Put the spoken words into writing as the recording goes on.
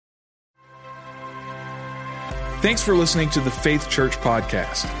Thanks for listening to the Faith Church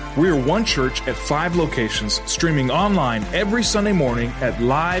podcast. We are one church at 5 locations, streaming online every Sunday morning at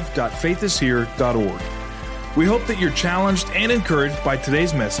live.faithishere.org. We hope that you're challenged and encouraged by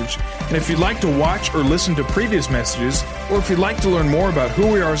today's message, and if you'd like to watch or listen to previous messages, or if you'd like to learn more about who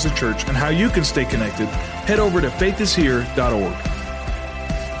we are as a church and how you can stay connected, head over to faithishere.org.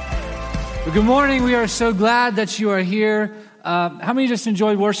 Well, good morning. We are so glad that you are here. How many just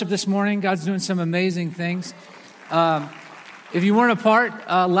enjoyed worship this morning? God's doing some amazing things. If you weren't a part,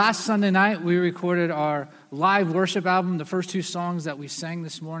 last Sunday night we recorded our live worship album. The first 2 songs that we sang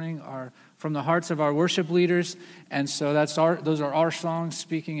this morning are from the hearts of our worship leaders, and so those are our songs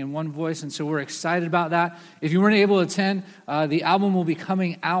speaking in one voice, and so we're excited about that. If you weren't able to attend, the album will be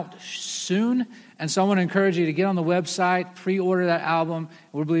coming out soon, and so I want to encourage you to get on the website, pre-order that album.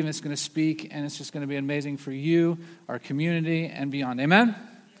 We're believing it's going to speak, and it's just going to be amazing for you, our community, and beyond. Amen?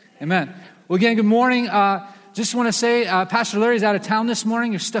 Amen. Well, again, good morning. Just want to say, Pastor Larry's out of town this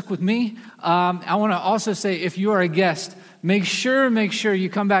morning. You're stuck with me. I want to also say, if you are a guest, make sure you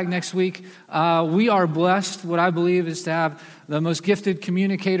come back next week. We are blessed. What I believe is to have the most gifted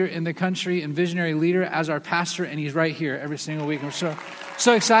communicator in the country and visionary leader as our pastor, and he's right here every single week. We're so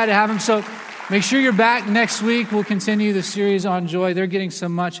excited to have him. So make sure you're back next week. We'll continue the series on joy. They're getting a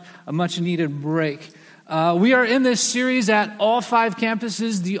much needed break. We are in this series at all 5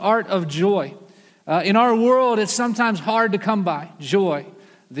 campuses, The Art of Joy. In our world, it's sometimes hard to come by joy.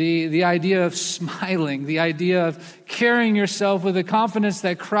 The idea of smiling, the idea of carrying yourself with the confidence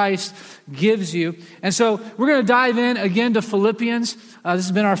that Christ gives you. And so we're going to dive in again to Philippians. This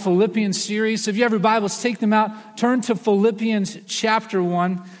has been our Philippians series. So if you have your Bibles, take them out. Turn to Philippians chapter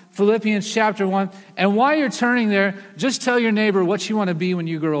 1. Philippians chapter 1. And while you're turning there, just tell your neighbor what you want to be when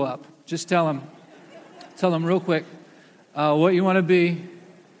you grow up. Just tell them real quick what you want to be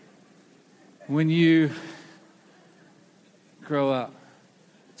when you grow up.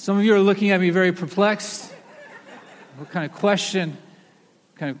 Some of you are looking at me very perplexed. What kind of question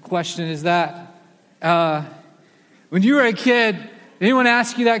is that? When you were a kid, did anyone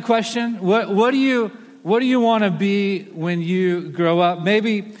ask you that question? What do you want to be when you grow up?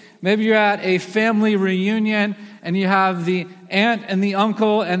 Maybe you're at a family reunion and you have the aunt and the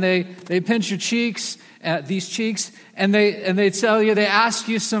uncle and they pinch your cheeks, these cheeks, and they tell you, they ask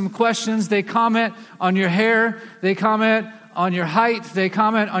you some questions. They comment on your hair. They comment on your height. They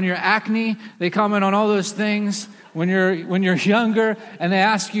comment on your acne. They comment on all those things when you're younger, and they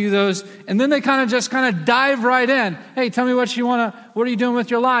ask you those, and then they kind of dive right in. Hey, tell me what are you doing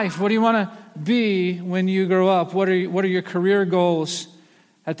with your life? What do you want to be when you grow up? What are your career goals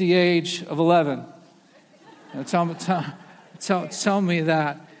at the age of 11? Tell me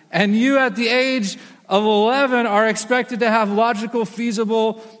that. And you at the age of 11 are expected to have logical,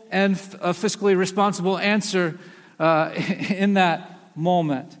 feasible, and a fiscally responsible answer in that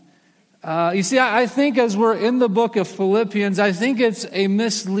moment. You see, I think as we're in the book of Philippians, I think it's a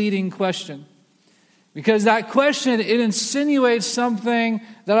misleading question. Because that question, it insinuates something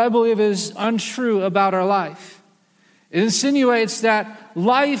that I believe is untrue about our life. It insinuates that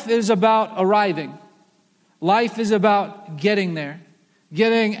life is about arriving. Life is about getting there.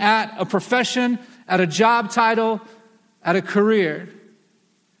 Getting at a profession, at a job title, at a career.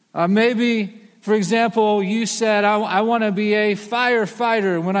 Maybe, for example, you said, I want to be a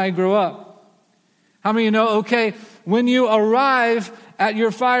firefighter when I grow up. How many of you know, okay, when you arrive at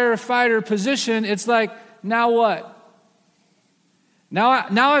your firefighter position, it's like, now what? Now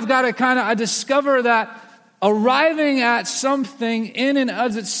I've got to I discover that arriving at something in and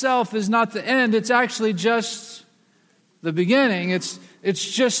of itself is not the end. It's actually just the beginning. It's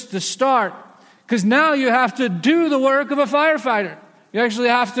just the start. Because now you have to do the work of a firefighter. You actually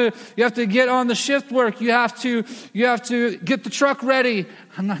have to get on the shift work. You have to get the truck ready.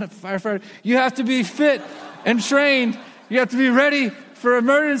 I'm not a firefighter. You have to be fit and trained. You have to be ready for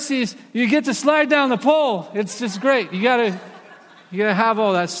emergencies. You get to slide down the pole. It's just great. You gotta have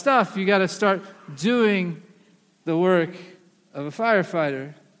all that stuff. You gotta start doing the work of a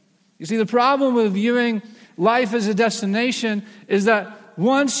firefighter. You see, the problem with viewing life as a destination is that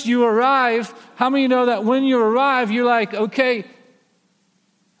once you arrive, how many know that when you arrive, you're like, okay,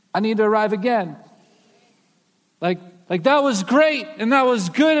 I need to arrive again. Like that was great and that was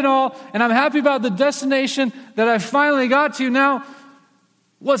good and all, and I'm happy about the destination that I finally got to. Now,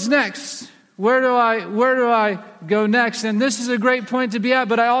 what's next? Where do I go next? And this is a great point to be at,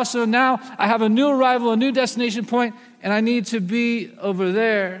 but I also now I have a new arrival, a new destination point, and I need to be over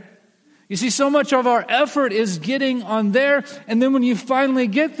there. You see, so much of our effort is getting on there, and then when you finally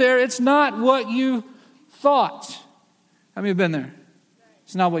get there, it's not what you thought. How many have been there?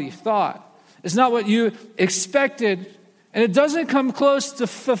 It's not what you thought. It's not what you expected. And it doesn't come close to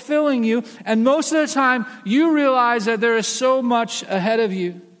fulfilling you. And most of the time, you realize that there is so much ahead of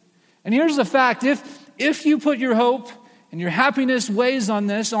you. And here's the fact. If you put your hope and your happiness weighs on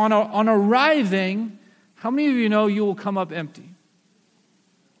this, on arriving, how many of you know you will come up empty?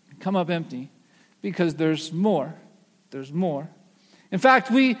 Come up empty because there's more. There's more. In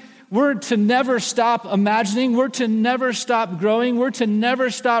fact, we're to never stop imagining. We're to never stop growing. We're to never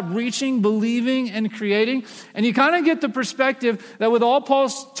stop reaching, believing, and creating. And you kind of get the perspective that with all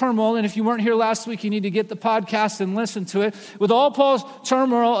Paul's turmoil, and if you weren't here last week, you need to get the podcast and listen to it. With all Paul's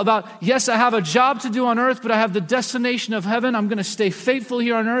turmoil about, yes, I have a job to do on earth, but I have the destination of heaven. I'm going to stay faithful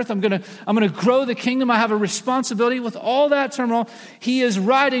here on earth. I'm going to grow the kingdom. I have a responsibility. With all that turmoil, he is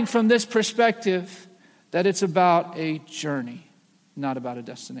writing from this perspective that it's about a journey, not about a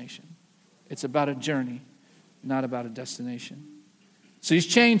destination. It's about a journey, not about a destination. So he's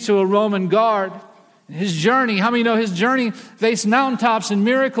chained to a Roman guard. And his journey, how many know his journey faced mountaintops and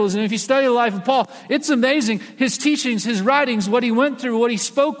miracles? And if you study the life of Paul, it's amazing. His teachings, his writings, what he went through, what he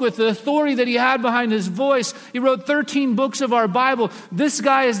spoke with, the authority that he had behind his voice. He wrote 13 books of our Bible. This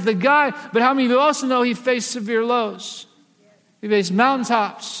guy is the guy. But how many of you also know he faced severe lows? He faced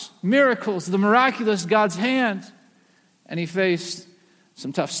mountaintops, miracles, the miraculous, God's hand. And he faced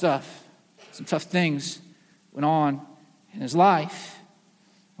some tough stuff, some tough things went on in his life.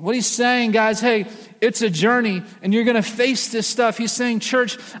 What he's saying, guys, hey, it's a journey and you're going to face this stuff. He's saying,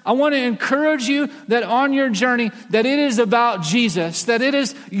 church, I want to encourage you that on your journey, that it is about Jesus, that it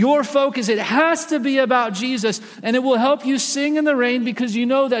is your focus. It has to be about Jesus, and it will help you sing in the rain because you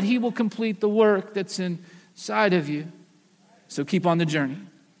know that he will complete the work that's inside of you. So keep on the journey.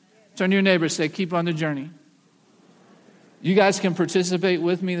 Turn to your neighbor and say, keep on the journey. You guys can participate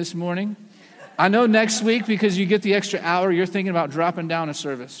with me this morning. I know next week, because you get the extra hour, you're thinking about dropping down a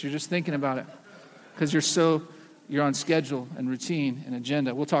service. You're just thinking about it because you're on schedule and routine and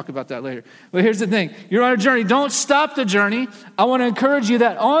agenda. We'll talk about that later. But here's the thing. You're on a journey. Don't stop the journey. I want to encourage you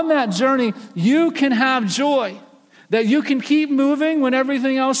that on that journey, you can have joy. That you can keep moving when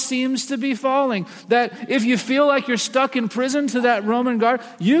everything else seems to be falling. That if you feel like you're stuck in prison to that Roman guard,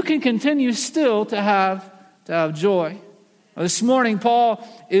 you can continue still to have joy. Well, this morning, Paul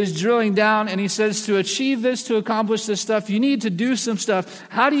is drilling down and he says to achieve this, to accomplish this stuff, you need to do some stuff.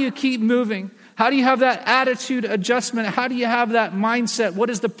 How do you keep moving? How do you have that attitude adjustment? How do you have that mindset? What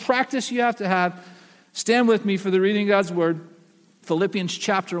is the practice you have to have? Stand with me for the reading of God's word. Philippians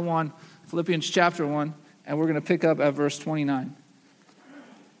chapter 1. And we're going to pick up at verse 29.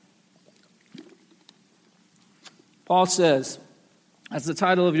 Paul says, as the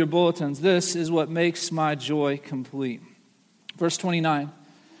title of your bulletins, this is what makes my joy complete. Verse 29.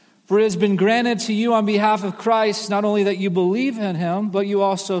 For it has been granted to you on behalf of Christ, not only that you believe in him, but you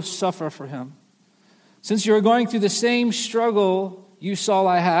also suffer for him. Since you are going through the same struggle you saw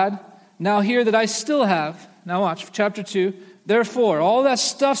I had, now hear that I still have. Now watch, chapter 2. Therefore, all that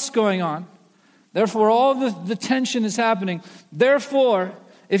stuff's going on. Therefore, all the tension is happening. Therefore,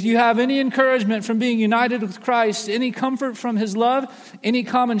 if you have any encouragement from being united with Christ, any comfort from his love, any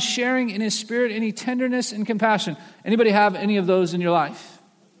common sharing in his spirit, any tenderness and compassion. Anybody have any of those in your life?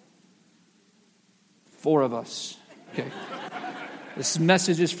 4 of us. Okay. This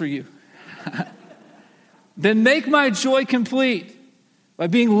message is for you. Then make my joy complete. By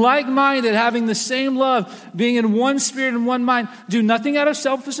being like-minded, having the same love, being in one spirit and one mind, do nothing out of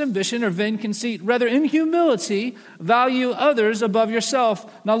selfish ambition or vain conceit. Rather, in humility, value others above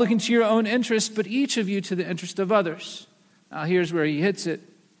yourself, not looking to your own interest, but each of you to the interest of others. Now, here's where he hits it.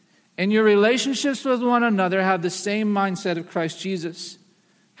 In your relationships with one another, have the same mindset of Christ Jesus.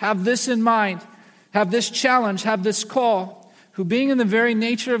 Have this in mind. Have this challenge. Have this call. Who, being in the very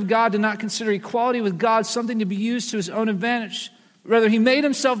nature of God, did not consider equality with God something to be used to his own advantage. Rather, he made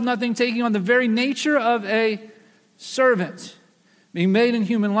himself nothing, taking on the very nature of a servant. Being made in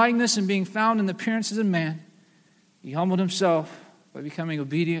human likeness and being found in the appearance as a man, he humbled himself by becoming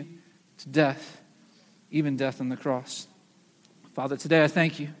obedient to death, even death on the cross. Father, today I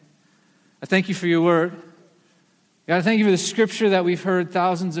thank you. I thank you for your word. God, I thank you for the scripture that we've heard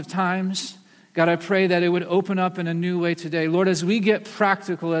thousands of times. God, I pray that it would open up in a new way today. Lord, as we get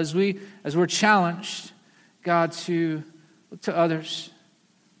practical, as we're challenged, God, to look to others,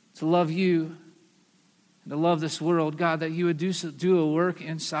 to love you, and to love this world, God, that you would do a work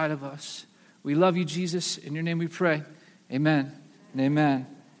inside of us. We love you, Jesus. In your name we pray. Amen and amen.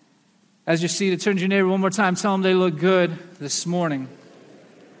 As you're seated, turn to your neighbor one more time. Tell them they look good this morning.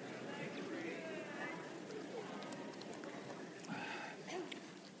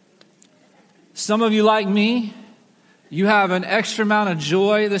 Some of you, like me, you have an extra amount of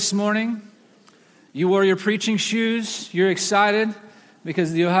joy this morning. You wore your preaching shoes. You're excited because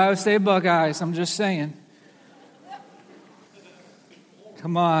of the Ohio State Buckeyes. I'm just saying.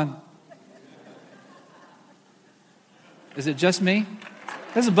 Come on. Is it just me?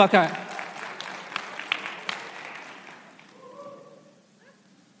 There's a Buckeye.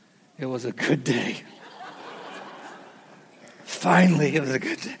 It was a good day. Finally, it was a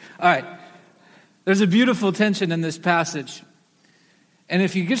good day. All right. There's a beautiful tension in this passage. And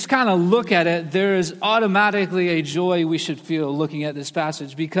if you just kind of look at it, there is automatically a joy we should feel looking at this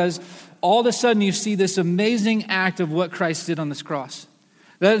passage, because all of a sudden you see this amazing act of what Christ did on this cross.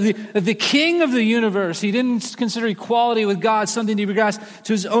 The King of the universe, he didn't consider equality with God something to be grasped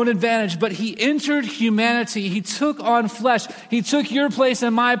to his own advantage, but he entered humanity. He took on flesh. He took your place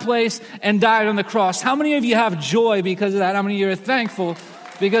and my place and died on the cross. How many of you have joy because of that? How many of you are thankful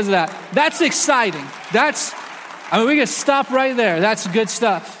because of that? That's exciting. We can stop right there. That's good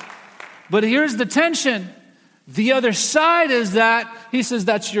stuff. But here's the tension. The other side is that he says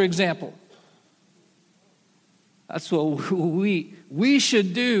that's your example. That's what we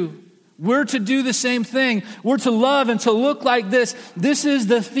should do. We're to do the same thing. We're to love and to look like this. This is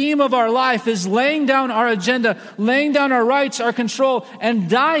the theme of our life, is laying down our agenda, laying down our rights, our control, and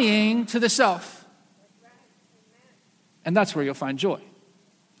dying to the self. And that's where you'll find joy.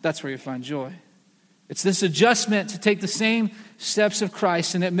 That's where you'll find joy. It's this adjustment to take the same steps of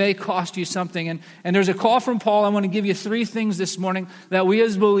Christ, and it may cost you something. And there's a call from Paul. I want to give you 3 things this morning that we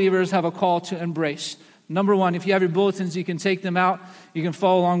as believers have a call to embrace. Number 1, if you have your bulletins, you can take them out. You can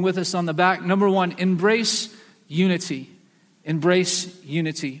follow along with us on the back. Number 1, embrace unity. Embrace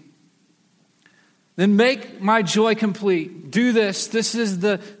unity. Then make my joy complete. Do this. This is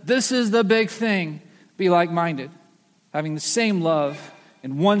the big thing. Be like-minded, having the same love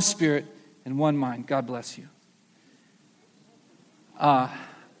in one spirit and one mind. God bless you. I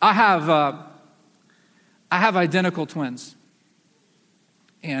have identical twins,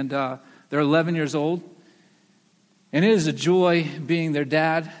 and they're 11 years old. And it is a joy being their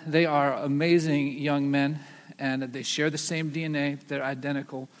dad. They are amazing young men, and they share the same DNA. They're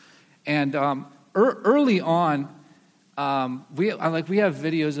identical. And early on, we have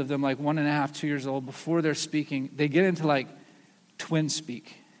videos of them like 1.5, 2 years old. Before they're speaking, they get into like twin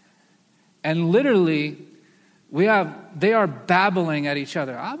speak, and literally, they are babbling at each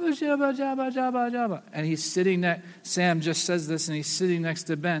other. And he's sitting next. Sam just says this, and he's sitting next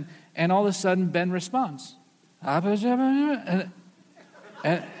to Ben, and all of a sudden, Ben responds. And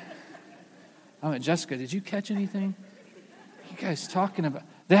Jessica, did you catch anything? What are you guys talking about?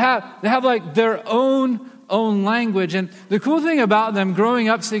 They have like their own language, and the cool thing about them growing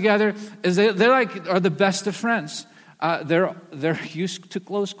up together is they are the best of friends. They're used to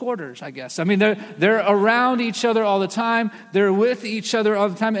close quarters, I guess. I mean, they're around each other all the time. They're with each other all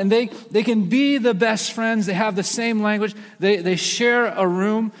the time, and they can be the best friends. They have the same language. They share a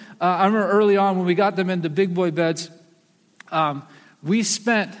room. I remember early on when we got them into big boy beds, we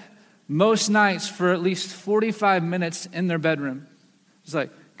spent most nights for at least 45 minutes in their bedroom. It's like,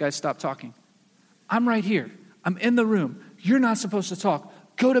 guys, stop talking. I'm right here. I'm in the room. You're not supposed to talk.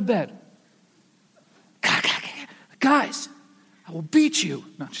 Go to bed. Guys, I will beat you.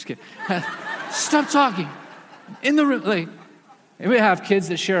 No, just kidding. Stop talking. In the room. Like, we have kids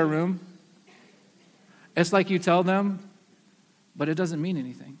that share a room. It's like you tell them, but it doesn't mean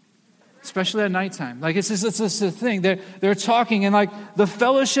anything. Especially at nighttime. Like, it's just a thing. They're talking, and like the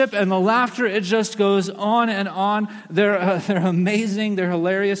fellowship and the laughter, it just goes on and on. They're amazing. They're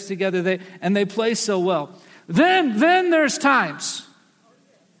hilarious together. They play so well. Then there's times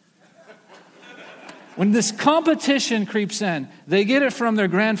when this competition creeps in. They get it from their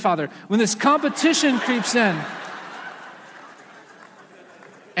grandfather. When this competition creeps in.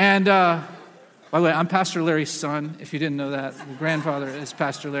 And, by the way, I'm Pastor Larry's son, if you didn't know that. The grandfather is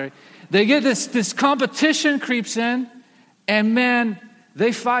Pastor Larry. They get this competition creeps in, and man,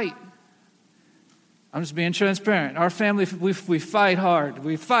 they fight. I'm just being transparent. Our family, we fight hard.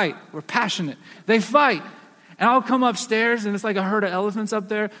 We fight. We're passionate. They fight. And I'll come upstairs, and it's like a herd of elephants up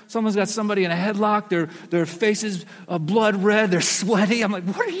there. Someone's got somebody in a headlock. Their faces blood red. They're sweaty. I'm like,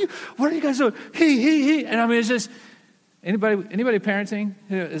 what are you guys doing? He. And I mean, it's just, anybody parenting?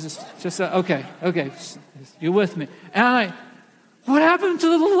 Is this just, okay. You're with me. And I'm like, what happened to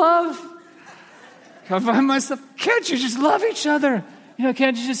the love? I find myself, can't you just love each other?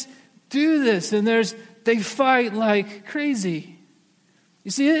 Can't you just do this? And they fight like crazy. You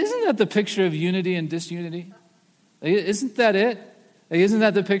see, isn't that the picture of unity and disunity? Isn't that it? Isn't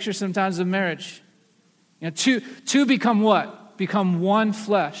that the picture sometimes of marriage? Two become what? Become one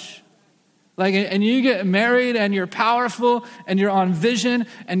flesh. And you get married and you're powerful and you're on vision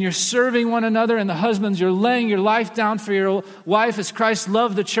and you're serving one another, and the husbands, you're laying your life down for your wife as Christ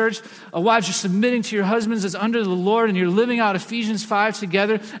loved the church. Wives, you're submitting to your husbands as under the Lord, and you're living out Ephesians 5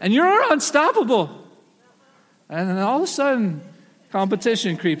 together, and you're unstoppable. And then all of a sudden,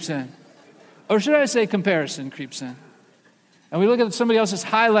 competition creeps in. Or should I say comparison creeps in? And we look at somebody else's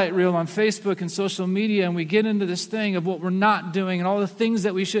highlight reel on Facebook and social media, and we get into this thing of what we're not doing and all the things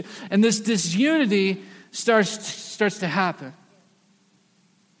that we should. And this disunity starts to happen.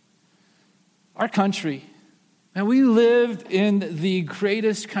 Our country, and we live in the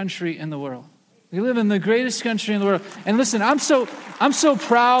greatest country in the world. We live in the greatest country in the world. And listen, I'm so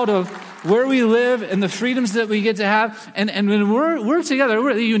proud of where we live and the freedoms that we get to have. And when we're together,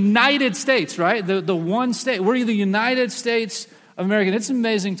 we're the United States, right? The one state. We're the United States of America. It's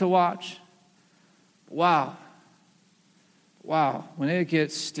amazing to watch. Wow. When it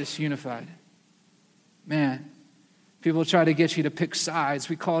gets disunified. Man, people try to get you to pick sides.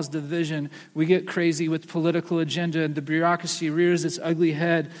 We cause division. We get crazy with political agenda, and the bureaucracy rears its ugly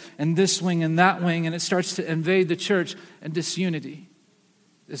head, and this wing and that wing, and it starts to invade the church, and disunity.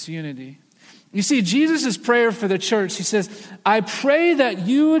 You see, Jesus' prayer for the church, he says, I pray that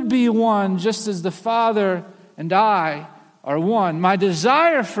you would be one just as the Father and I are one. My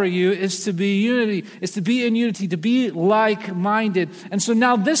desire for you is to be in unity, to be like-minded. And so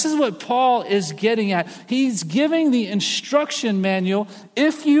now this is what Paul is getting at. He's giving the instruction manual.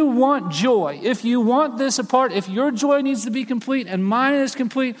 If you want joy, if you want this apart, if your joy needs to be complete and mine is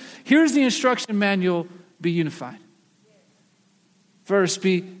complete, here's the instruction manual: be unified. First,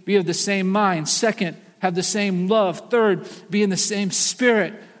 be of the same mind. Second, have the same love. Third, be in the same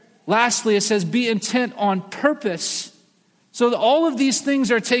spirit. Lastly, it says, be intent on purpose. So that all of these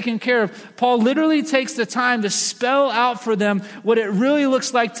things are taken care of. Paul literally takes the time to spell out for them what it really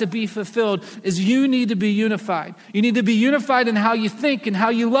looks like to be fulfilled is you need to be unified. You need to be unified in how you think and how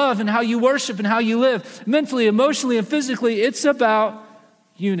you love and how you worship and how you live. Mentally, emotionally, and physically, it's about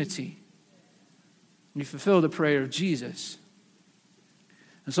unity. You fulfill the prayer of Jesus.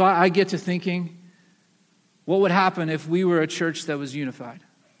 And so I get to thinking, what would happen if we were a church that was unified?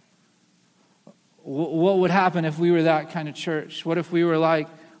 What would happen if we were that kind of church? What if we were like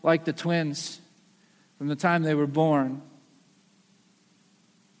the twins from the time they were born?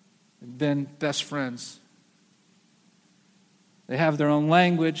 They've been best friends. They have their own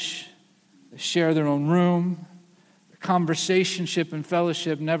language. They share their own room. Their conversationship and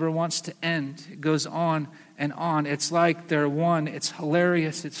fellowship never wants to end. It goes on and on. It's like they're one. It's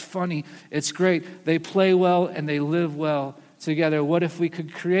hilarious. It's funny. It's great. They play well and they live well together. What if we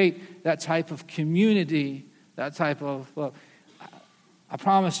could create that type of community, that type of love? I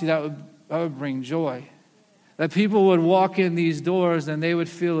promise you that would bring joy. That people would walk in these doors and they would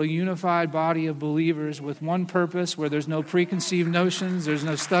feel a unified body of believers with one purpose, where there's no preconceived notions, there's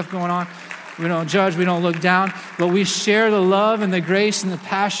no stuff going on. We don't judge, we don't look down, but we share the love and the grace and the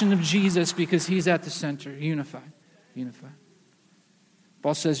passion of Jesus because he's at the center. Unified.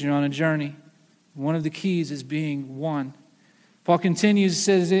 Paul says you're on a journey. One of the keys is being one. Paul continues,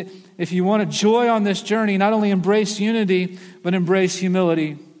 says, if you want a joy on this journey, not only embrace unity, but embrace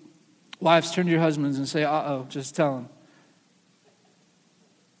humility. Wives, turn to your husbands and say, just tell them.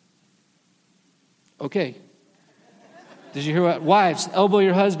 Okay. Did you hear what? Wives, elbow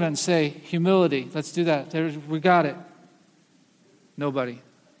your husband, say humility. Let's do that. We got it. Nobody.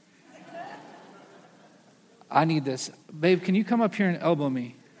 I need this. Babe, can you come up here and elbow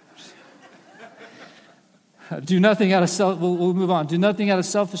me? Do nothing out of we'll move on. Do nothing out of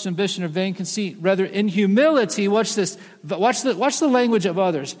selfish ambition or vain conceit. Rather, in humility, watch this. Watch the language of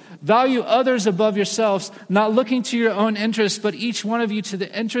others. Value others above yourselves, not looking to your own interests, but each one of you to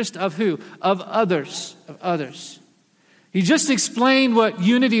the interest of who? Of others. He just explained what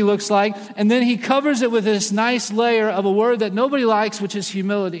unity looks like, and then he covers it with this nice layer of a word that nobody likes, which is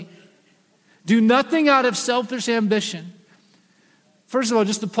humility. Do nothing out of selfish ambition. First of all,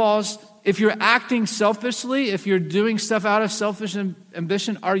 just to pause, if you're acting selfishly, if you're doing stuff out of selfish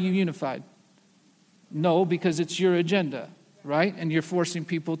ambition, are you unified? No, because it's your agenda, right? And you're forcing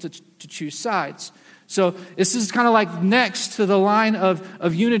people to choose sides. So this is kind of like next to the line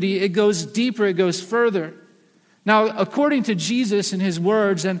of unity. It goes deeper, it goes further. Now, according to Jesus and his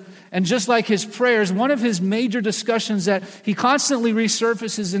words, and just like his prayers, one of his major discussions that he constantly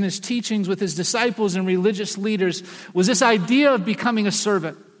resurfaces in his teachings with his disciples and religious leaders was this idea of becoming a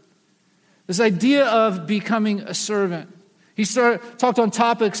servant. This idea of becoming a servant. He talked on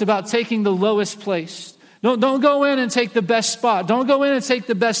topics about taking the lowest place, Don't go in and take the best spot. Don't go in and take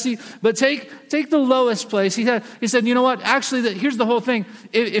the best seat, but take the lowest place. He said, you know what? Actually, here's the whole thing.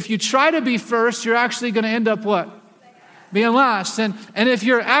 If you try to be first, you're actually going to end up what? Being last. And if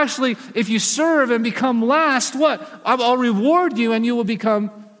you serve and become last, what? I'll reward you and you will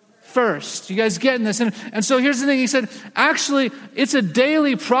become first. You guys getting this? And so here's the thing. He said, actually, it's a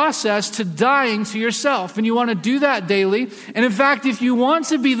daily process to dying to yourself. And you want to do that daily. And in fact, if you want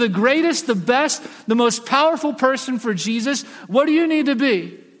to be the greatest, the best, the most powerful person for Jesus, what do you need to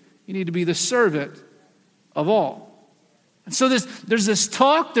be? You need to be the servant of all. And so there's this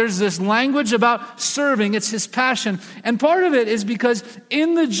talk, there's this language about serving. It's his passion. And part of it is because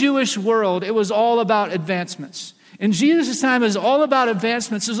in the Jewish world, it was all about advancements. In Jesus' time, it was all about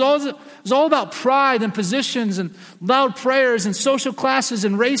advancements. It was all about pride and positions and loud prayers and social classes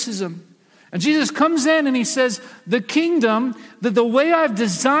and racism. And Jesus comes in and he says, the kingdom, that the way I've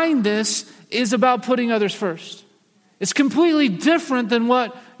designed this is about putting others first. It's completely different than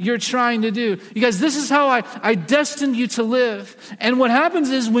what you're trying to do. You guys, this is how I destined you to live. And what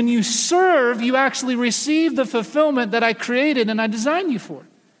happens is when you serve, you actually receive the fulfillment that I created and I designed you for.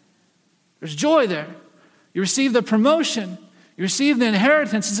 There's joy there. You receive the promotion. You receive the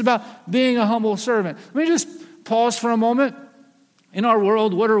inheritance. It's about being a humble servant. Let me just pause for a moment. In our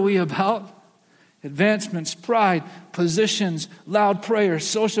world, what are we about? Advancements, pride, positions, loud prayers,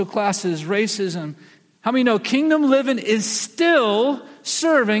 social classes, racism. How many know kingdom living is still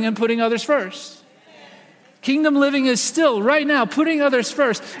serving and putting others first? Kingdom living is still, right now, putting others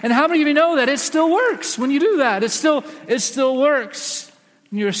first. And how many of you know that it still works when you do that? It still works.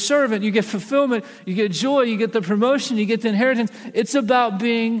 When you're a servant, you get fulfillment, you get joy, you get the promotion, you get the inheritance. It's about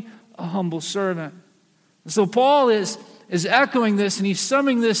being a humble servant. So Paul is echoing this, and he's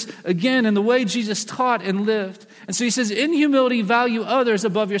summing this again in the way Jesus taught and lived. And so he says, in humility, value others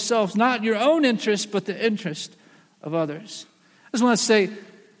above yourselves, not your own interest, but the interest of others. I just want to say,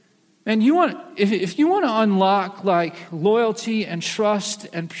 man, if you want to unlock like loyalty and trust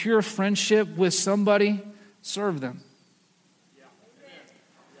and pure friendship with somebody, serve them.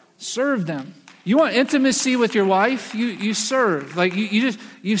 Serve them. You want intimacy with your wife? You serve. Like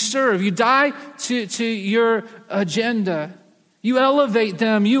you serve. You die to your agenda. You elevate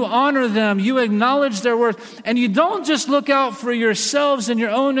them. You honor them. You acknowledge their worth. And you don't just look out for yourselves and your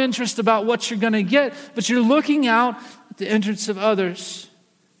own interest about what you're going to get, but you're looking out at the interests of others.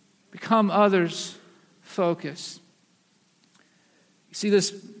 Become others focused. You see,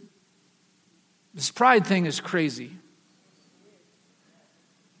 this pride thing is crazy.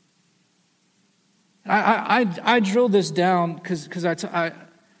 I drilled this down because the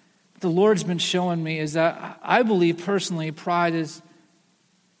Lord's been showing me is that I believe personally pride is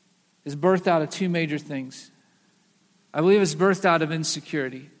birthed out of two major things. I believe it's birthed out of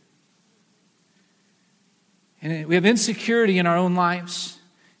insecurity. And we have insecurity in our own lives.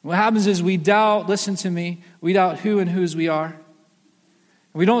 What happens is we doubt, listen to me, we doubt who and whose we are.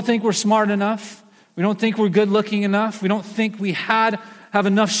 We don't think we're smart enough. We don't think we're good looking enough. We don't think we have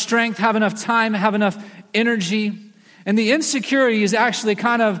enough strength, have enough time, have enough energy. And the insecurity is actually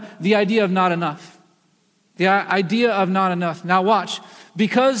kind of the idea of not enough. The idea of not enough. Now watch.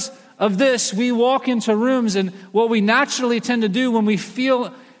 Because of this, we walk into rooms and what we naturally tend to do when we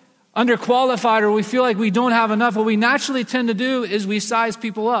feel underqualified or we feel like we don't have enough, what we naturally tend to do is we size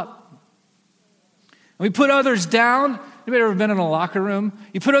people up. We put others down. Anybody ever been in a locker room?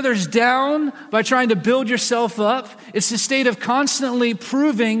 You put others down by trying to build yourself up. It's a state of constantly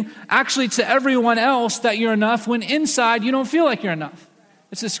proving actually to everyone else that you're enough when inside you don't feel like you're enough.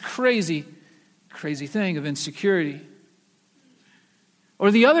 It's this crazy, crazy thing of insecurity. Or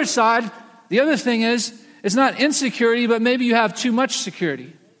the other side, the other thing is, it's not insecurity, but maybe you have too much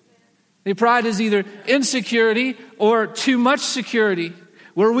security. The pride is either insecurity or too much security,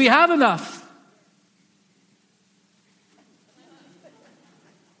 where we have enough.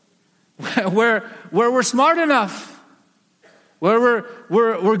 Where we're smart enough, where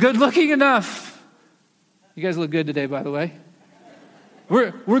we're good looking enough. You guys look good today, by the way.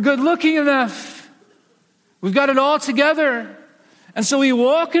 We're good looking enough. We've got it all together. And so we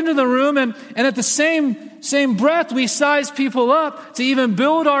walk into the room and at the same breath we size people up to even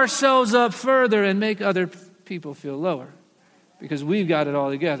build ourselves up further and make other people feel lower because we've got it all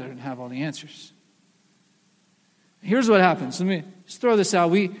together and have all the answers. Here's what happens. Let me just throw this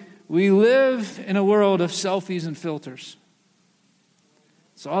out. We live in a world of selfies and filters.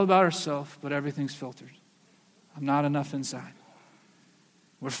 It's all about ourselves, but everything's filtered. I'm not enough inside.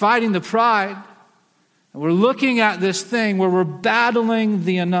 We're fighting the pride, and we're looking at this thing where we're battling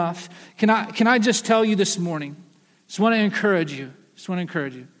the enough. Can I just tell you this morning? Just want to encourage you.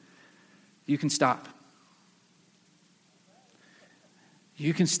 You can stop.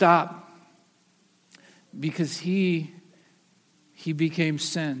 You can stop because he became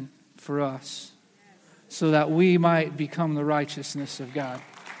sin for us so that we might become the righteousness of God.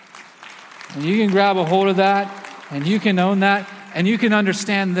 And you can grab a hold of that and you can own that and you can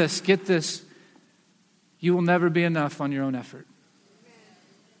understand this. Get this. You will never be enough on your own effort.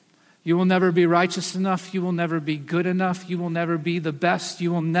 You will never be righteous enough. You will never be good enough. You will never be the best.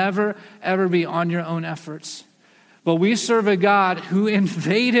 You will never, ever be on your own efforts. But we serve a God who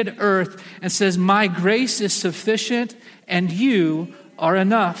invaded earth and says, my grace is sufficient and you are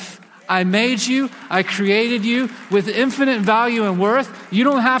enough. I made you, I created you with infinite value and worth. You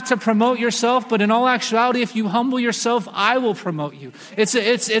don't have to promote yourself, but in all actuality, if you humble yourself, I will promote you.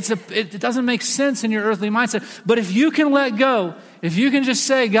 It doesn't make sense in your earthly mindset. But if you can let go, if you can just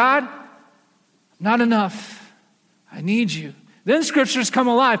say, God, not enough. I need you. Then scriptures come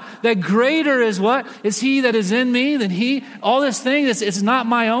alive. That greater is what? Is he that is in me than he. All this thing, it's not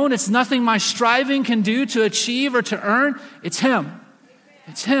my own. It's nothing my striving can do to achieve or to earn. It's him.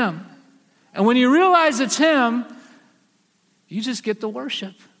 It's him. And when you realize it's him, you just get to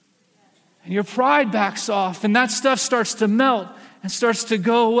worship. And your pride backs off. And that stuff starts to melt and starts to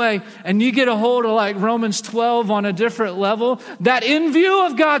go away. And you get a hold of like Romans 12 on a different level. That in view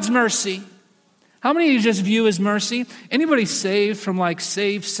of God's mercy. How many of you just view his mercy? Anybody saved from like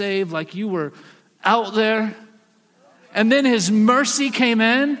saved, like you were out there? And then his mercy came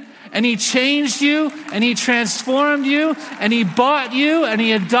in and he changed you and he transformed you and he bought you and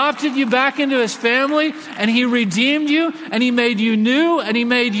he adopted you back into his family and he redeemed you and he made you new and he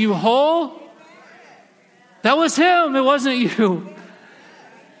made you whole. That was him. It wasn't you.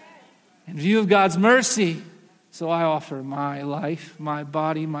 In view of God's mercy, so I offer my life, my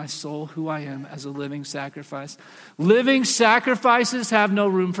body, my soul, who I am as a living sacrifice. Living sacrifices have no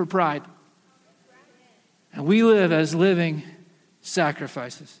room for pride. And we live as living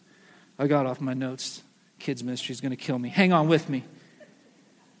sacrifices. I got off my notes. Kids ministry is going to kill me. Hang on with me.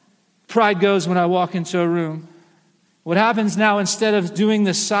 Pride goes when I walk into a room. What happens now, instead of doing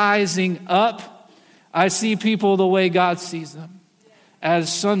the sizing up, I see people the way God sees them,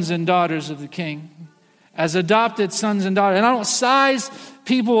 as sons and daughters of the King. As adopted sons and daughters. And I don't size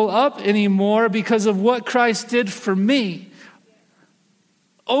people up anymore because of what Christ did for me.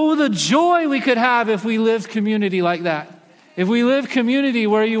 Oh, the joy we could have if we lived community like that. If we lived community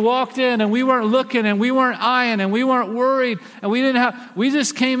where you walked in and we weren't looking and we weren't eyeing and we weren't worried and we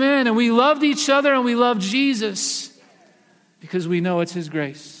just came in and we loved each other and we loved Jesus because we know it's his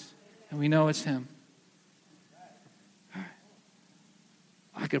grace and we know it's him.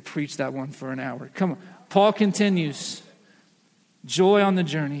 I could preach that one for an hour. Come on. Paul continues. Joy on the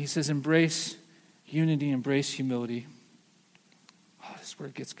journey. He says, embrace unity, embrace humility. Oh, this is where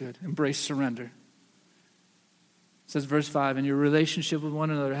it gets good. Embrace surrender. It says, verse 5, in your relationship with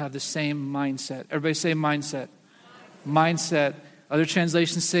one another, have the same mindset. Everybody say mindset. Mindset. Other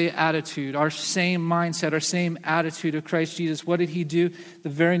translations say attitude. Our same mindset, our same attitude of Christ Jesus. What did he do? The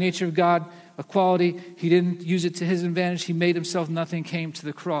very nature of God, equality. He didn't use it to his advantage. He made himself nothing, came to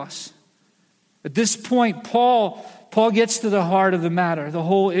the cross. At this point, Paul gets to the heart of the matter, the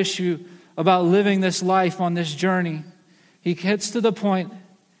whole issue about living this life on this journey. He gets to the point,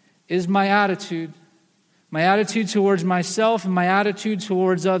 is my attitude towards myself and my attitude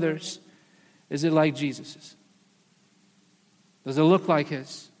towards others, is it like Jesus's? Does it look like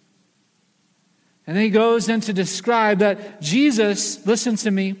his? And then he goes in to describe that Jesus, listen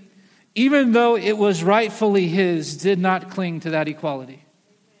to me, even though it was rightfully his, did not cling to that equality.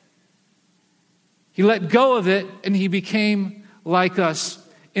 He let go of it and he became like us.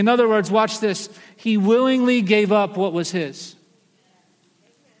 In other words, watch this. He willingly gave up what was his.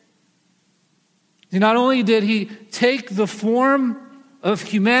 Not only did he take the form of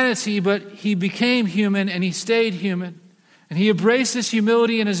humanity, but he became human and he stayed human. And he embraced this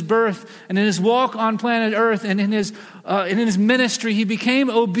humility in his birth and in his walk on planet Earth and in his ministry. He became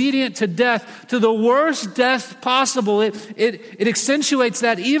obedient to death, to the worst death possible. It accentuates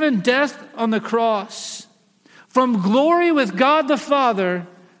that, even death on the cross. From glory with God the Father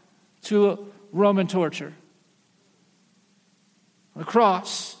to Roman torture. On the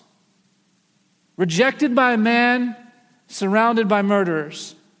cross. Rejected by a man, surrounded by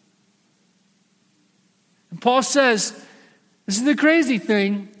murderers. And Paul says, this is the crazy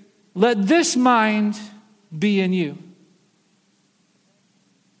thing. Let this mind be in you.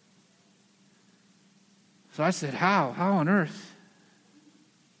 So I said, how? How on earth?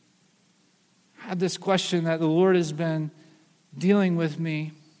 I had this question that the Lord has been dealing with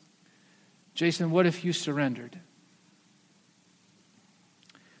me. Jason, what if you surrendered?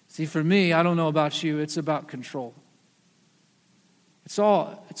 See, for me, I don't know about you, it's about control.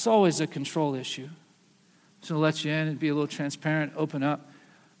 It's always a control issue. I'm just going to let you in and be a little transparent, open up.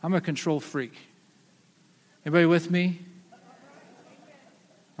 I'm a control freak. Everybody with me?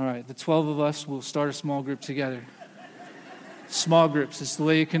 All right, the 12 of us will start a small group together. Small groups, it's the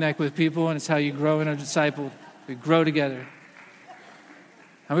way you connect with people, and it's how you grow and are discipled. We grow together.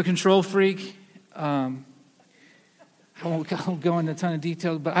 I'm a control freak. I won't go into a ton of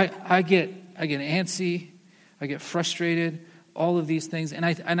detail, but I get antsy, I get frustrated, all of these things. And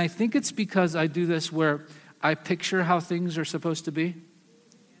I think it's because I do this where I picture how things are supposed to be.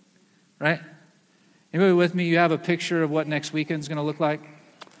 Right? Anybody with me? You have a picture of what next weekend's going to look like?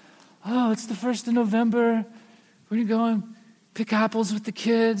 Oh, it's the 1st of November. We're going to go and pick apples with the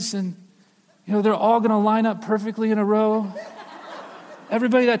kids, and they're all going to line up perfectly in a row.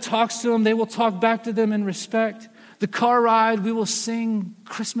 Everybody that talks to them, they will talk back to them in respect. The car ride, we will sing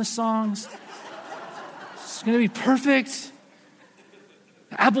Christmas songs. It's going to be perfect.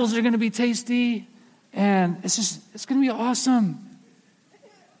 The apples are going to be tasty, and it's going to be awesome.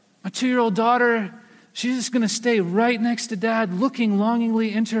 My 2-year-old daughter, she's just going to stay right next to Dad, looking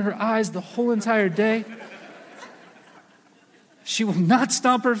longingly into her eyes the whole entire day. She will not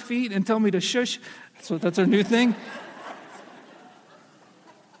stomp her feet and tell me to shush. That's our new thing.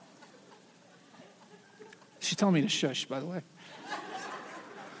 She told me to shush, by the way.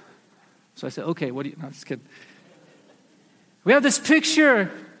 So I said, okay, what do you... No, I'm just kidding. We have this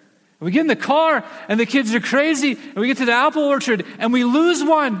picture. We get in the car, and the kids are crazy, and we get to the apple orchard, and we lose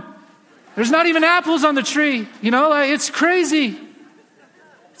one. There's not even apples on the tree. It's crazy.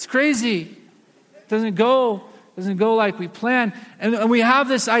 It's crazy. It doesn't go like we plan. And we have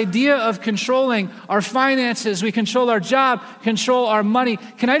this idea of controlling our finances. We control our job, control our money.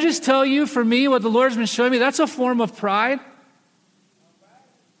 Can I just tell you, for me, what the Lord's been showing me, that's a form of pride.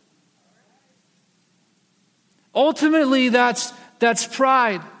 Ultimately, that's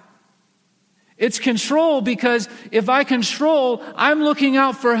pride. It's control, because if I control, I'm looking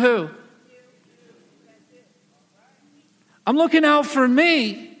out for who? I'm looking out for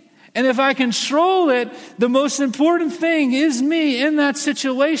me. And if I control it, the most important thing is me in that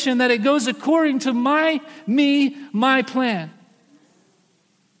situation, that it goes according to my plan.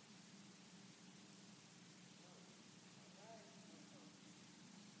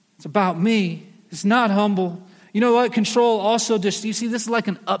 It's about me. It's not humble. You know what? Control also just, you see, this is like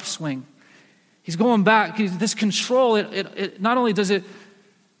an upswing. He's going back. This control, it not only does it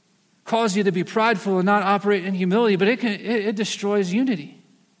cause you to be prideful and not operate in humility, but it destroys unity.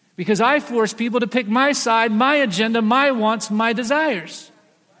 Because I force people to pick my side, my agenda, my wants, my desires.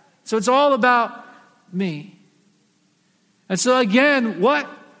 So it's all about me. And so again, what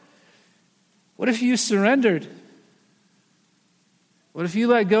if you surrendered? What if you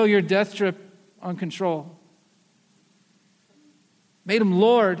let go your death trip on control? Made him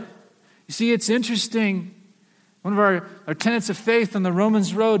Lord. You see, it's interesting. One of our tenets of faith on the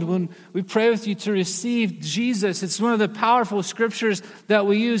Romans road, when we pray with you to receive Jesus, it's one of the powerful scriptures that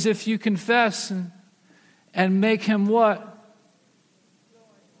we use. If you confess and make him what?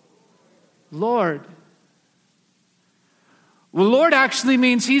 Lord. Well, Lord actually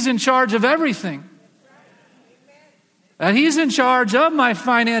means he's in charge of everything. That he's in charge of my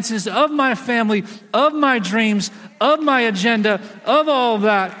finances, of my family, of my dreams, of my agenda, of all of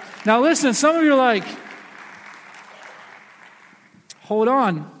that. Now listen, some of you are like, hold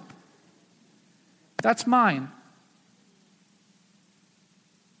on. That's mine.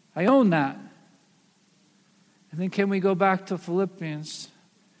 I own that. And then can we go back to Philippians,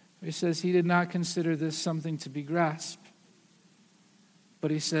 where he says he did not consider this something to be grasped. But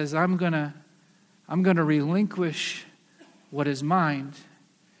he says, I'm gonna relinquish what is mine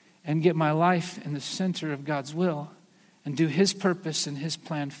and get my life in the center of God's will and do his purpose and his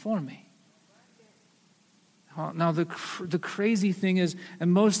plan for me. Now, the crazy thing is,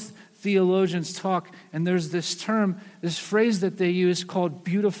 and most theologians talk, and there's this term, this phrase that they use called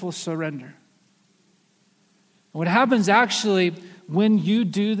beautiful surrender. What happens actually when you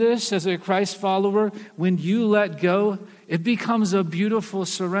do this as a Christ follower, when you let go, it becomes a beautiful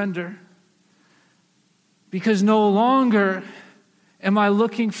surrender. Because no longer am I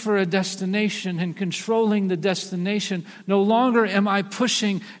looking for a destination and controlling the destination. No longer am I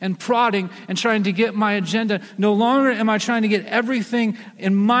pushing and prodding and trying to get my agenda. No longer am I trying to get everything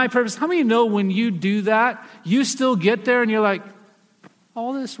in my purpose. How many know when you do that, you still get there and you're like,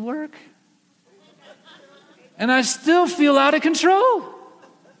 all this work? And I still feel out of control.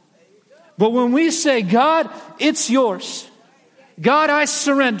 But when we say, God, it's yours. God, I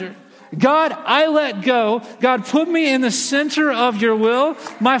surrender. God, I let go. God, put me in the center of your will.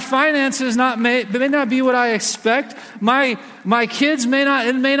 My finances may not be what I expect. My kids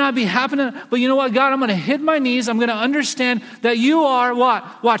it may not be happening. But you know what, God, I'm going to hit my knees. I'm going to understand that you are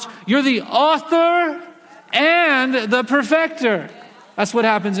what? Watch. You're the author and the perfecter. That's what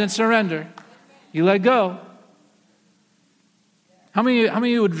happens in surrender. You let go. How many of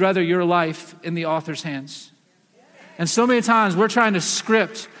you would rather your life in the author's hands? And so many times we're trying to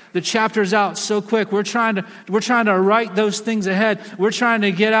script the chapters out so quick. We're trying to write those things ahead. We're trying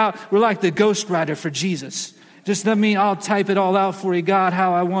to get out. We're like the ghostwriter for Jesus. Just I'll type it all out for you, God,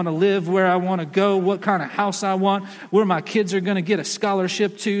 how I want to live, where I want to go, what kind of house I want, where my kids are going to get a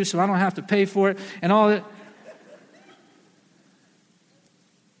scholarship to so I don't have to pay for it, and all that.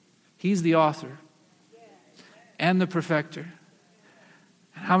 He's the author and the perfecter.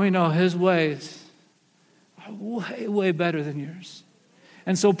 And how many know his ways are way, way better than yours?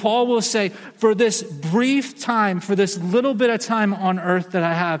 And so Paul will say, for this brief time, for this little bit of time on earth that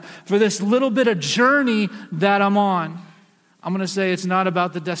I have, for this little bit of journey that I'm on, I'm going to say it's not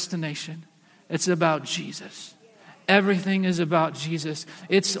about the destination. It's about Jesus. Everything is about Jesus.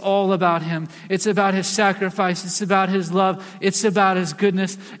 It's all about him. It's about his sacrifice. It's about his love. It's about his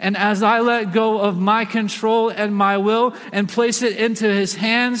goodness. And as I let go of my control and my will and place it into his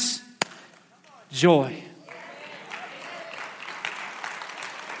hands, joy.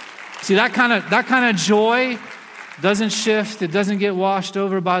 See, that kind of joy doesn't shift. It doesn't get washed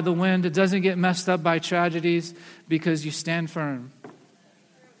over by the wind. It doesn't get messed up by tragedies because you stand firm.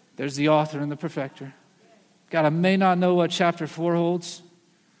 There's the author and the perfecter. God, I may not know what chapter 4 holds.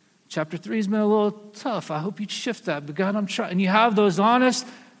 Chapter 3 has been a little tough. I hope you'd shift that. But God, I'm trying. And you have those honest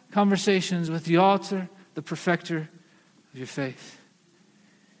conversations with the author, the perfecter of your faith.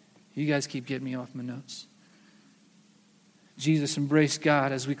 You guys keep getting me off my notes. Jesus embraced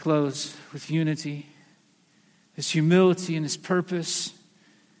God as we close with unity. His humility and his purpose,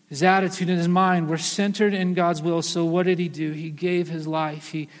 his attitude and his mind were centered in God's will. So what did he do? He gave his life.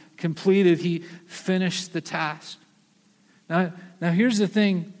 He finished the task. Now here's the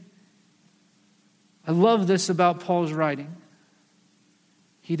thing. I love this about Paul's writing.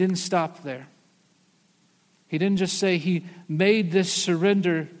 He didn't stop there. He didn't just say he made this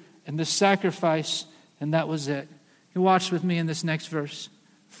surrender and this sacrifice and that was it. You watch with me in this next verse.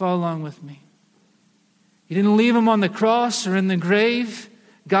 Follow along with me. He didn't leave him on the cross or in the grave.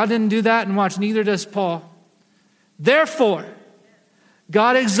 God didn't do that, and watch, neither does Paul. Therefore,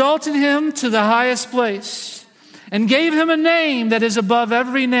 God exalted him to the highest place and gave him a name that is above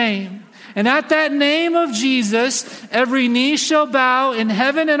every name. And at that name of Jesus, every knee shall bow in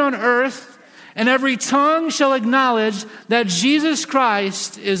heaven and on earth, and every tongue shall acknowledge that Jesus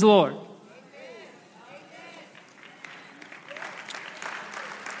Christ is Lord.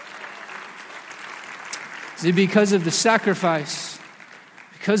 See, because of the sacrifice,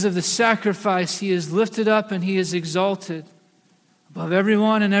 he is lifted up and he is exalted above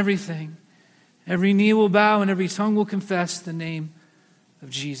everyone and everything. Every knee will bow and every tongue will confess the name of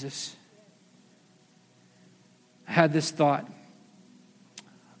Jesus. I had this thought.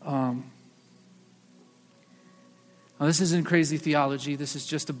 This isn't crazy theology. This is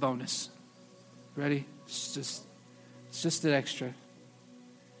just a bonus. Ready? It's just an extra.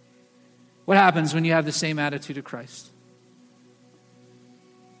 What happens when you have the same attitude of Christ?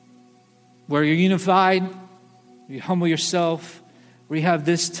 Where you're unified, you humble yourself, where you have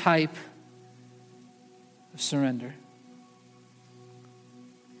this type of surrender.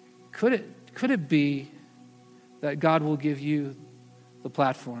 Could it be that God will give you the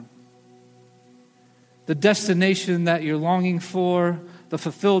platform? The destination that you're longing for, the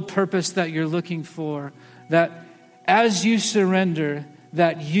fulfilled purpose that you're looking for, that as you surrender,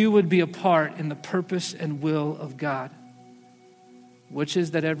 that you would be a part in the purpose and will of God, which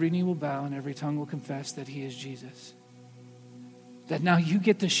is that every knee will bow and every tongue will confess that he is Jesus. That now you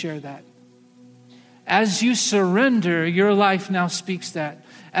get to share that. As you surrender, your life now speaks that.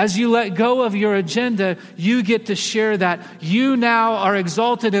 As you let go of your agenda, you get to share that. You now are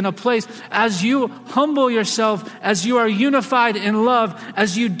exalted in a place. As you humble yourself, as you are unified in love,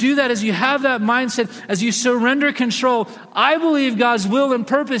 as you do that, as you have that mindset, as you surrender control, I believe God's will and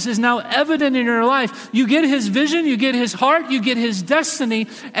purpose is now evident in your life. You get his vision, you get his heart, you get his destiny,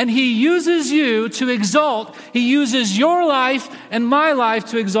 and he uses you to exalt. He uses your life and my life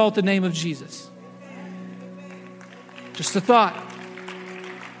to exalt the name of Jesus. Just a thought.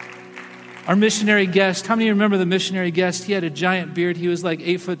 Our missionary guest, how many of you remember the missionary guest? He had a giant beard. He was like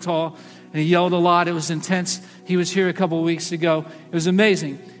 8 foot tall, and he yelled a lot. It was intense. He was here a couple of weeks ago. It was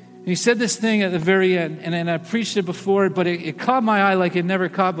amazing. And he said this thing at the very end, and I preached it before, but it caught my eye like it never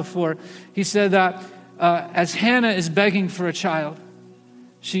caught before. He said that as Hannah is begging for a child,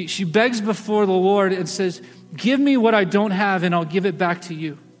 she begs before the Lord and says, give me what I don't have and I'll give it back to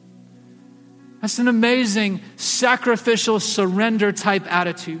you. That's an amazing sacrificial surrender type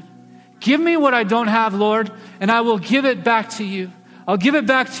attitude. Give me what I don't have, Lord, and I will give it back to you. I'll give it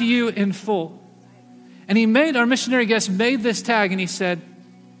back to you in full. And our missionary guest made this tag and he said,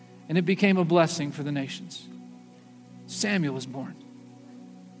 and it became a blessing for the nations. Samuel was born.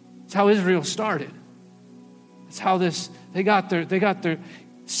 That's how Israel started. That's how they got their,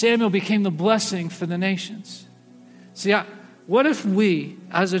 Samuel became the blessing for the nations. See, what if we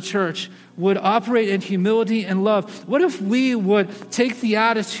as a church would operate in humility and love? What if we would take the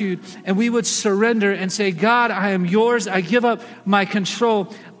attitude and we would surrender and say, God, I am yours. I give up my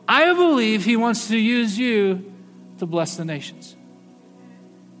control. I believe he wants to use you to bless the nations.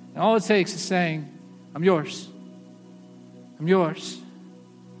 And all it takes is saying, I'm yours. I'm yours.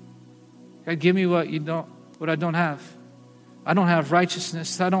 God, give me what I don't have. I don't have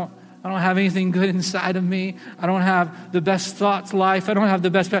righteousness. I don't have anything good inside of me. I don't have the best thoughts life. I don't have the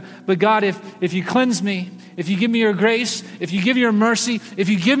best. But God, if you cleanse me, if you give me your grace, if you give your mercy, if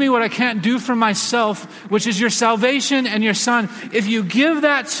you give me what I can't do for myself, which is your salvation and your Son, if you give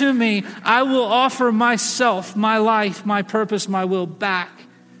that to me, I will offer myself, my life, my purpose, my will back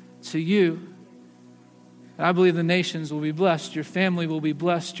to you. And I believe the nations will be blessed. Your family will be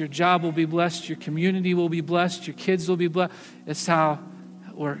blessed. Your job will be blessed. Your community will be blessed. Your kids will be blessed. It's how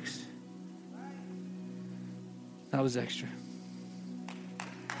it works. That was extra.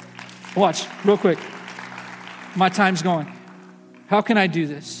 Watch, real quick. My time's going. How can I do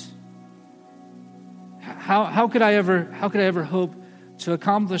this? How could I ever hope to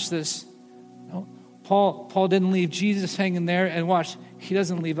accomplish this? No, Paul didn't leave Jesus hanging there, and watch, he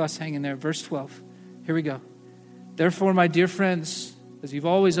doesn't leave us hanging there. Verse 12. Here we go. Therefore, my dear friends, as you've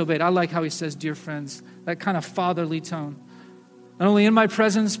always obeyed, I like how he says, dear friends, that kind of fatherly tone. Not only in my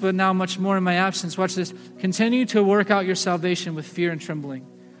presence, but now much more in my absence. Watch this. Continue to work out your salvation with fear and trembling.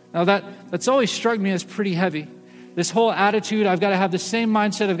 Now that's always struck me as pretty heavy. This whole attitude, I've got to have the same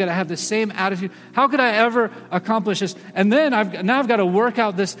mindset, I've got to have the same attitude. How could I ever accomplish this? And then I've got to work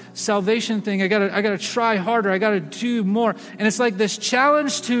out this salvation thing. I got to try harder. I got to do more. And it's like this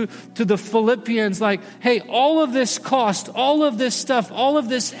challenge to the Philippians, like, hey, all of this cost, all of this stuff, all of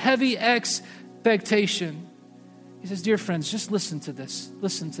this heavy expectation. He says, dear friends, just listen to this.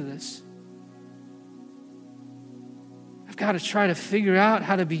 Listen to this. I've got to try to figure out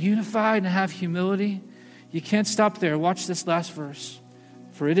how to be unified and have humility. You can't stop there. Watch this last verse.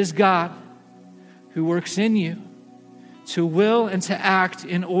 For it is God who works in you to will and to act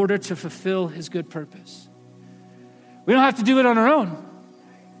in order to fulfill his good purpose. We don't have to do it on our own.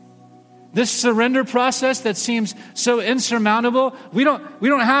 This surrender process that seems so insurmountable, we don't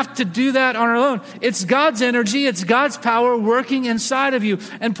have to do that on our own. It's God's energy, it's God's power working inside of you.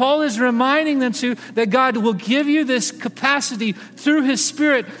 And Paul is reminding them that God will give you this capacity through his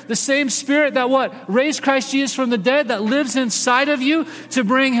Spirit, the same Spirit that raised Christ Jesus from the dead, that lives inside of you to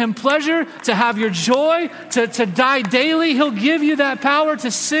bring him pleasure, to have your joy, to die daily. He'll give you that power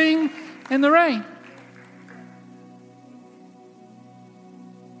to sing in the rain.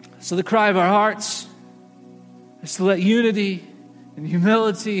 So the cry of our hearts is to let unity and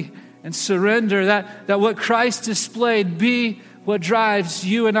humility and surrender, that what Christ displayed, be what drives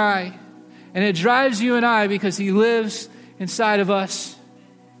you and I. And it drives you and I because he lives inside of us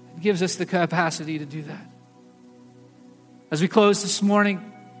and gives us the capacity to do that. As we close this morning,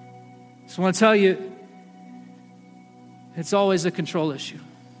 I just want to tell you, it's always a control issue.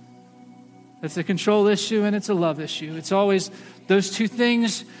 It's a control issue and it's a love issue. It's always, those two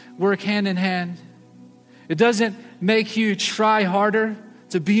things work hand in hand. It doesn't make you try harder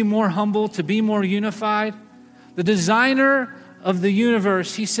to be more humble, to be more unified. The designer of the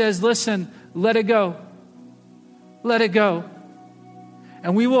universe, he says, listen, let it go. Let it go.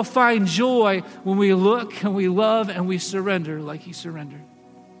 And we will find joy when we look and we love and we surrender like he surrendered.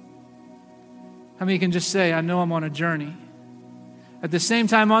 How many can just say, I know I'm on a journey? At the same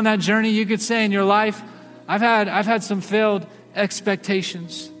time on that journey, you could say in your life, I've had some failed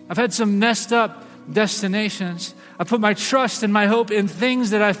expectations. I've had some messed up destinations. I put my trust and my hope in things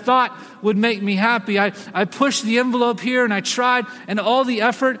that I thought would make me happy. I pushed the envelope here and I tried and all the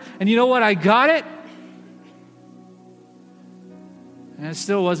effort. And you know what? I got it. And it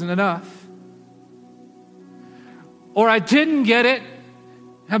still wasn't enough. Or I didn't get it.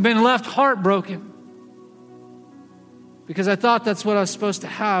 I've been left heartbroken. Because I thought that's what I was supposed to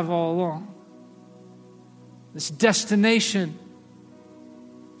have all along. This destination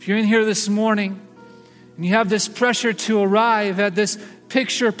If you're in here this morning and you have this pressure to arrive at this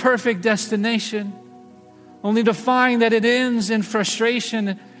picture-perfect destination, only to find that it ends in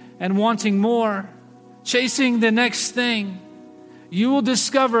frustration and wanting more, chasing the next thing, you will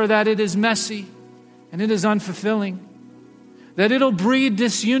discover that it is messy and it is unfulfilling, that it'll breed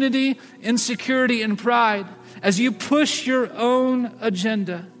disunity, insecurity, and pride as you push your own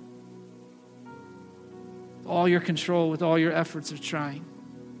agenda with all your control, with all your efforts of trying.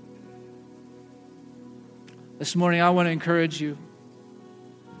 This morning, I want to encourage you,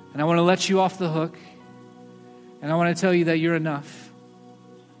 and I want to let you off the hook, and I want to tell you that you're enough.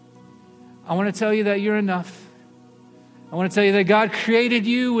 I want to tell you that you're enough. I want to tell you that God created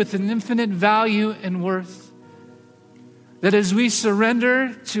you with an infinite value and worth. That as we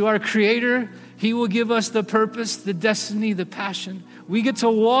surrender to our Creator, He will give us the purpose, the destiny, the passion. We get to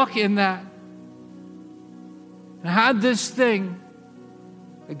walk in that. And I had this thing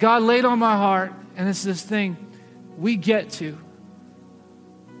that God laid on my heart, and it's this thing we get to.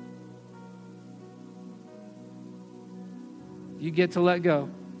 You get to let go.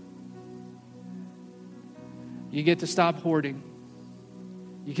 You get to stop hoarding.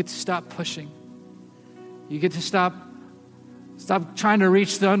 You get to stop pushing. You get to stop trying to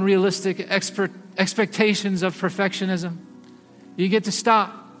reach the unrealistic expectations of perfectionism. You get to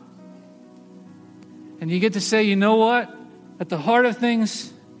stop. And you get to say, you know what? At the heart of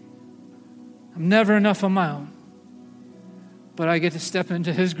things, I'm never enough on my own. But I get to step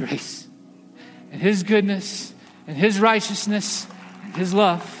into His grace and His goodness and His righteousness and His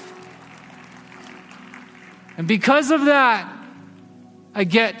love. And because of that, I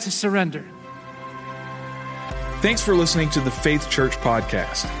get to surrender. Thanks for listening to the Faith Church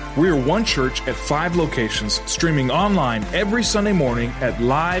podcast. We are one church at 5 locations, streaming online every Sunday morning at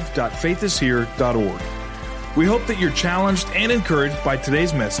live.faithishere.org. We hope that you're challenged and encouraged by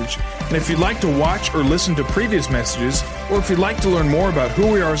today's message. And if you'd like to watch or listen to previous messages, or if you'd like to learn more about who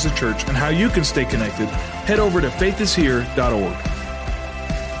we are as a church and how you can stay connected, head over to faithishere.org.